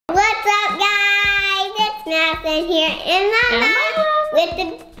Madison here and Mama with the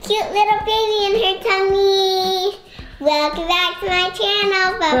cute little baby in her tummy. Welcome back to my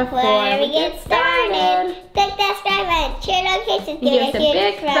channel. Before we get started, click that subscribe button, share notifications, give us a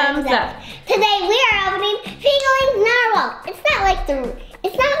big thumbs up. Today we are opening Fingerling Narwhal. It's not like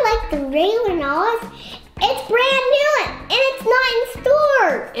the regular narwhals. It's brand new and it's not in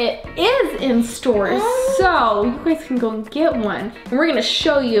stores. It is in stores, so you guys can go and get one. And we're gonna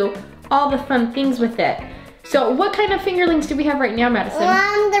show you all the fun things with it. So what kind of fingerlings do we have right now, Madison?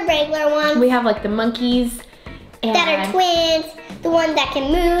 The regular ones. We have like the monkeys. And that are twins, the ones that can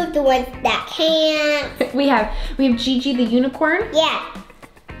move, the ones that can't. We have Gigi the unicorn. Yeah,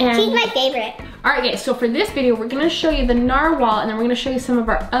 and she's my favorite. All right, guys, so for this video, we're gonna show you the narwhal, and then we're gonna show you some of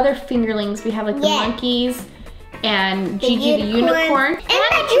our other fingerlings. We have like the monkeys, and Gigi the unicorn. And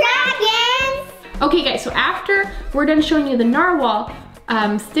the dragons! Okay, guys, so after we're done showing you the narwhal,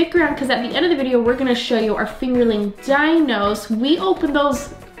 stick around, because at the end of the video, we're gonna show you our Fingerling Dinos. We opened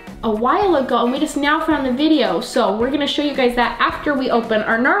those a while ago, and we just now found the video, so we're gonna show you guys that after we open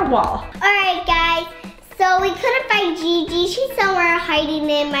our narwhal. All right, guys. So we couldn't find Gigi. She's somewhere hiding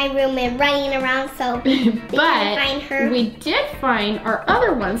in my room and running around, so we couldn't find her. We did find our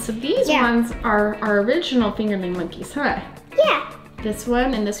other ones. So these ones are our original Fingerling monkeys, huh? Yeah. This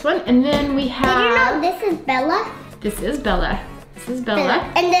one and this one. And then we have... Did you know this is Bella? This is Bella. This is Bella.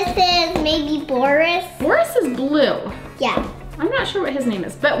 And this is maybe Boris. Boris is blue. Yeah. I'm not sure what his name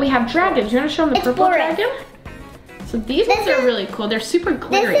is, but we have dragons. You want to show them the purple dragon? So these ones are really cool. They're super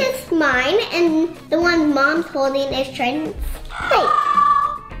glittery. This is mine, and the one Mom's holding is Trinity.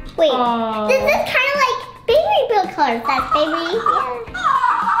 Wait. Aww. This is kind of like baby blue colors. That's baby.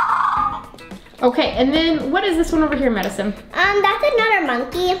 Yeah. Okay, and then what is this one over here, Madison? That's another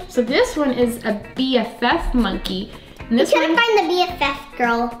monkey. So this one is a BFF monkey. And this couldn't find the BFF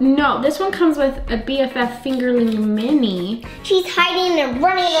girl. No, this one comes with a BFF Fingerling mini. She's hiding and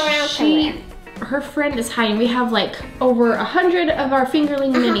running around somewhere. Her friend is hiding. We have like over 100 of our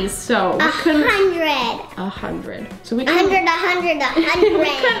Fingerling minis, so we couldn't. 100. So we couldn't. 100. We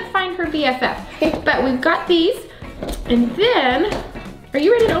couldn't find her BFF, but we've got these. And then, are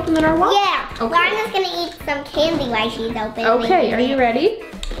you ready to open the narwhal? Yeah. Okay. Lana's gonna eat some candy while she's opening. Okay, are you ready?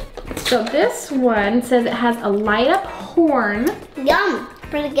 So this one says it has a light up horn. Yum,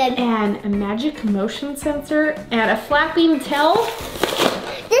 pretty good. And a magic motion sensor and a flapping tail.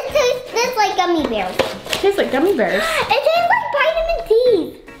 This tastes like gummy bears. It tastes like gummy bears. It tastes like vitamin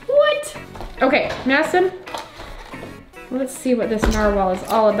C. What? Okay, Madison, let's see what this narwhal is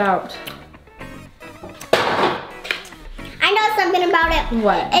all about. I know something about it.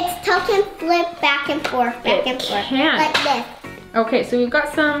 What? It's tilt and flip back and forth, back and forth. Like this. Okay, so we've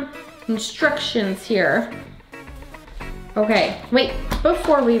got some instructions here. Okay, wait,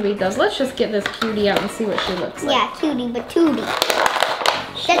 before we read those, let's just get this cutie out and see what she looks like. Yeah, cutie patootie.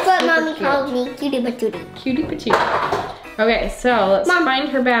 That's what Mommy calls me, cutie patootie. Cutie patootie. Okay, so let's find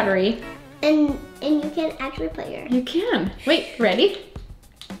her battery. And you can actually put your... You can. Wait, ready?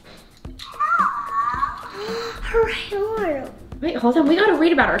 Her horn. Wait, hold on, we gotta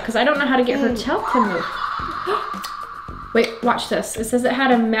read about her because I don't know how to get her tail to move. Wait, watch this. It says it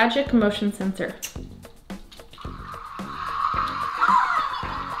had a magic motion sensor.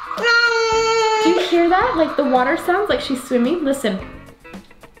 Do you hear that? Like the water sounds like she's swimming. Listen. And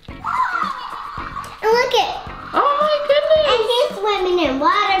look it. Oh my goodness. And she's swimming in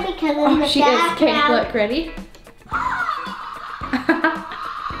water because of the she is. Okay, look, ready?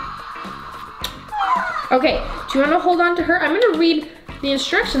 Okay, do you want to hold on to her? I'm going to read the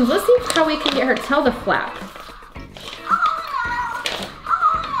instructions. Let's see how we can get her tail to flap.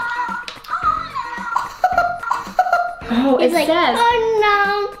 Oh, it says. Oh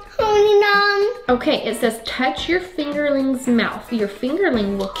no, oh no. Okay, it says touch your fingerling's mouth. Your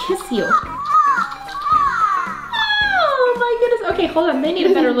fingerling will kiss you. Oh my goodness. Okay, hold on. They need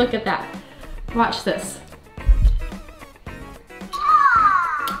a better look at that. Watch this.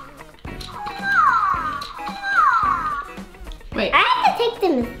 Wait. I have to take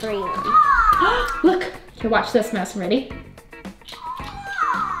them as 3. Look. Okay, watch this, Madison. Ready?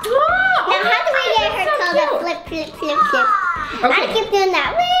 Now how do we get her tail to flip, flip, flip, flip? Okay. I keep doing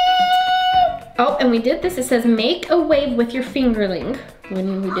that. Oh, and we did this. It says make a wave with your fingerling.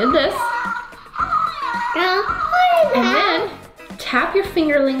 When we did this. And then tap your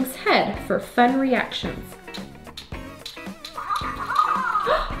fingerling's head for fun reactions.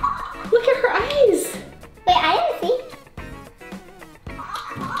 Look at her eyes. Wait, I didn't see.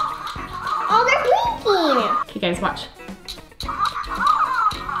 Oh, they're blinking. Okay, guys, watch.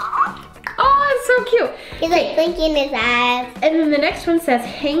 Oh, it's so cute. He's like blinking his eyes. And then the next one says,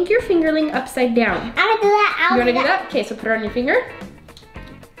 hang your fingerling upside down. I want to do that. You want to do that? Okay, so put it on your finger.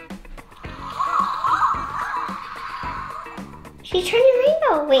 She's turning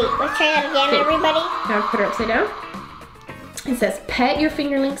rainbow. Wait, let's try that again, everybody. Now put her upside down. It says, pet your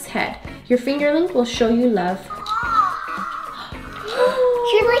fingerling's head. Your fingerling will show you love.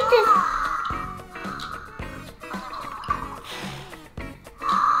 She's like this.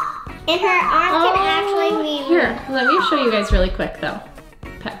 And her arm can actually be. Here, let me show you guys really quick though.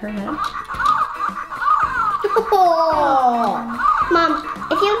 Pet her head. Oh. Mom,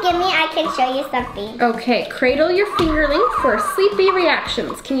 if you give me, I can show you something. Okay, cradle your fingerling for sleepy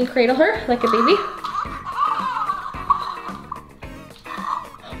reactions. Can you cradle her like a baby?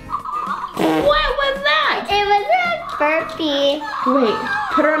 What was that? It was a burpee. Wait,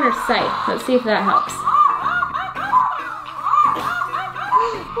 put her on her side. Let's see if that helps.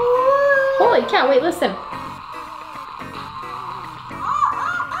 Holy cow, wait, listen.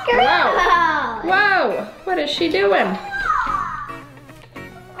 Wow. Whoa, what is she doing?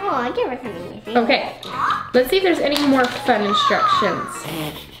 Oh, I give her something easy. Okay, let's see if there's any more fun instructions.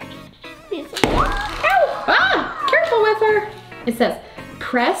 Ow! Ah, careful with her. It says,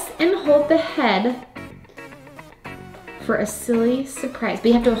 press and hold the head for a silly surprise. But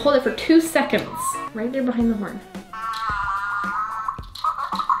you have to hold it for 2 seconds, right there behind the horn.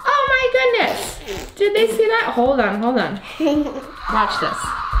 Oh my goodness! Did they see that? Hold on, hold on. Watch this.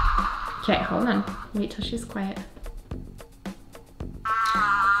 Okay, hold on. Wait till she's quiet.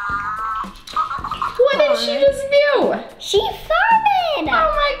 What did she just do? She farted! Oh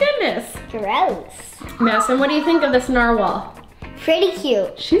my goodness. Gross. Madison, what do you think of this narwhal? Pretty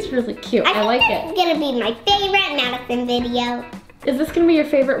cute. She's really cute. I like it. This is gonna be my favorite Madison video. Is this gonna be your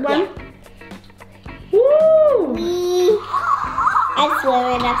favorite one? Yeah. Woo! I'm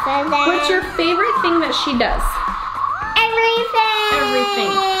swimming upside down. What's your favorite thing that she does?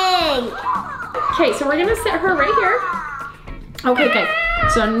 Everything! Okay, so we're gonna set her right here. Okay, guys.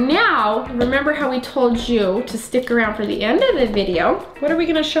 So now, remember how we told you to stick around for the end of the video. What are we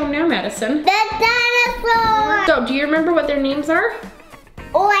gonna show them now, Madison? The dinosaurs! So, do you remember what their names are?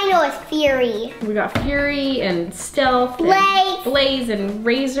 All I know is Fury. We got Fury and Stealth, Blaze. and Blaze and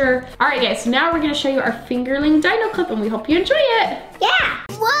Razor. All right, guys, so now we're gonna show you our Fingerling Dino clip, and we hope you enjoy it. Yeah.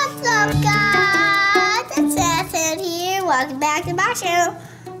 What's up, guys? It's Madison here. Welcome back to my channel.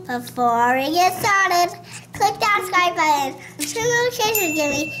 Before we get started, click that subscribe button. Turn notifications, give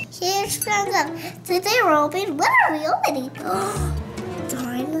me huge thumbs up. Today we're opening. What are we opening?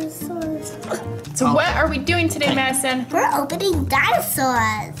 Dinosaurs. So what are we doing today, Madison? We're opening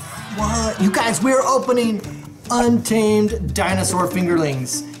dinosaurs. What? You guys, we're opening untamed dinosaur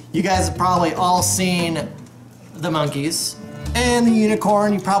fingerlings. You guys have probably all seen the monkeys and the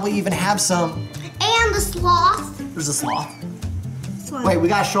unicorn. You probably even have some. And the sloth. There's a sloth. Wait, we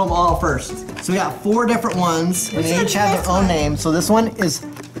gotta show them all first. So we got 4 different ones, and they each have their own name. So this one is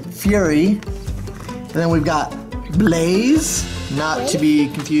Fury. And then we've got Blaze, not to be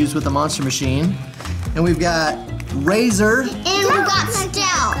confused with the Monster Machine. And we've got Razor. And we've got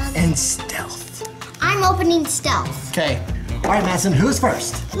Stealth. And Stealth. I'm opening Stealth. Okay. All right, Madison, who's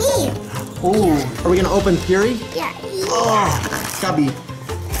first? Me. Oh, are we gonna open Fury? Yeah. Oh, it's gotta be.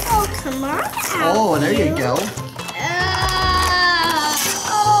 Oh, come on. Oh, there you go.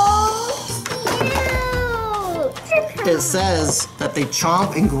 It says that they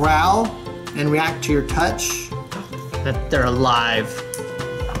chomp and growl and react to your touch, that they're alive.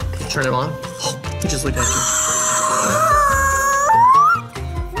 Can you turn them on? He just looked at you.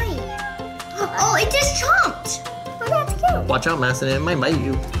 Wait. Oh, it just chomped. Oh, that's cute. Watch out, Madison, it might bite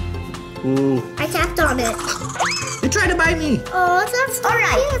you. Ooh. I tapped on it. It tried to bite me. Oh, that's all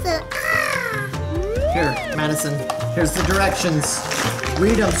right. Here, Madison, here's the directions.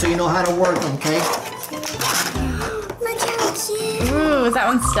 Read them so you know how to work them, okay? Look how cute. Ooh, is that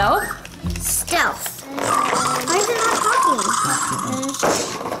one Stealth? Stealth. Why is it not talking?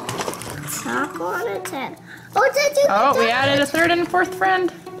 Top on its head. Oh, it's a Oh, we added a 3rd and 4th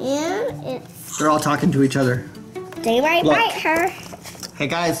friend. And it's. They're all talking to each other. They might Look. bite her. Hey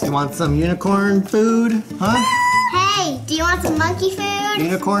guys, you want some unicorn food? Huh? Hey, do you want some monkey food?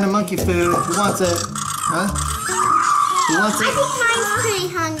 Unicorn and monkey food. Who wants it? Huh? Who wants I it? think mine's pretty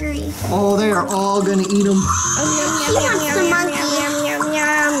hungry. Oh, they are all gonna eat them. She wants the monkey.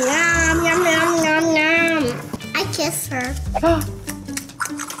 I kiss her.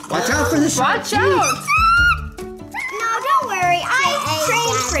 Watch out for the shark. Watch out! No, don't worry. I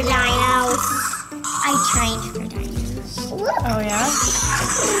trained for dinos. I trained for dinos. Oh, yeah?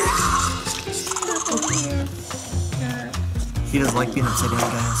 He doesn't like being upside down,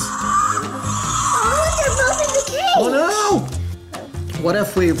 guys. Oh, look at What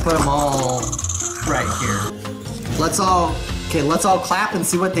if we put them all right here? Let's all clap and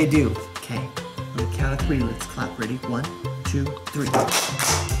see what they do. Okay, on the count of 3, let's clap. Ready? 1, 2, 3.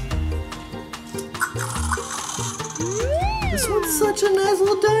 This one's such a nice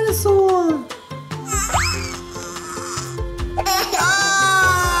little dinosaur.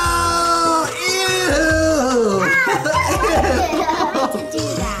 Oh, ew! To do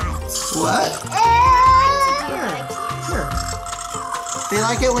that. What? Here. They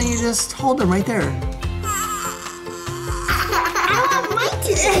like it when you just hold them right there. I want mine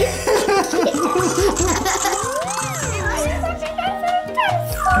to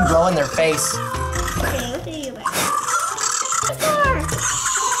And blow in their face. Okay, what do you like?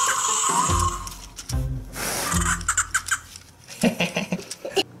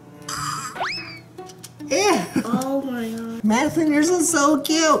 Yeah. Oh my god. Madison, yours is so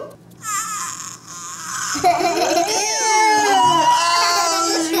cute.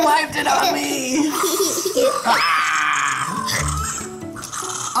 Oh, she wiped it on me.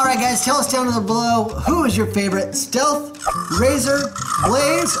 All right, guys, tell us down below who is your favorite: Stealth, Razor,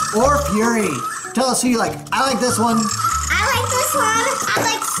 Blaze, or Fury? Tell us who you like. I like this one. I like this one. I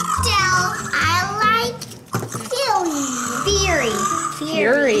like Stealth. I like Fury.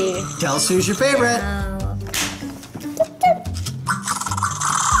 Fury. Tell us who's your favorite.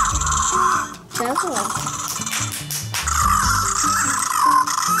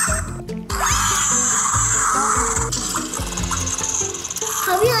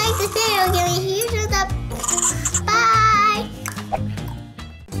 Hope you liked this video. Give me a huge thumbs up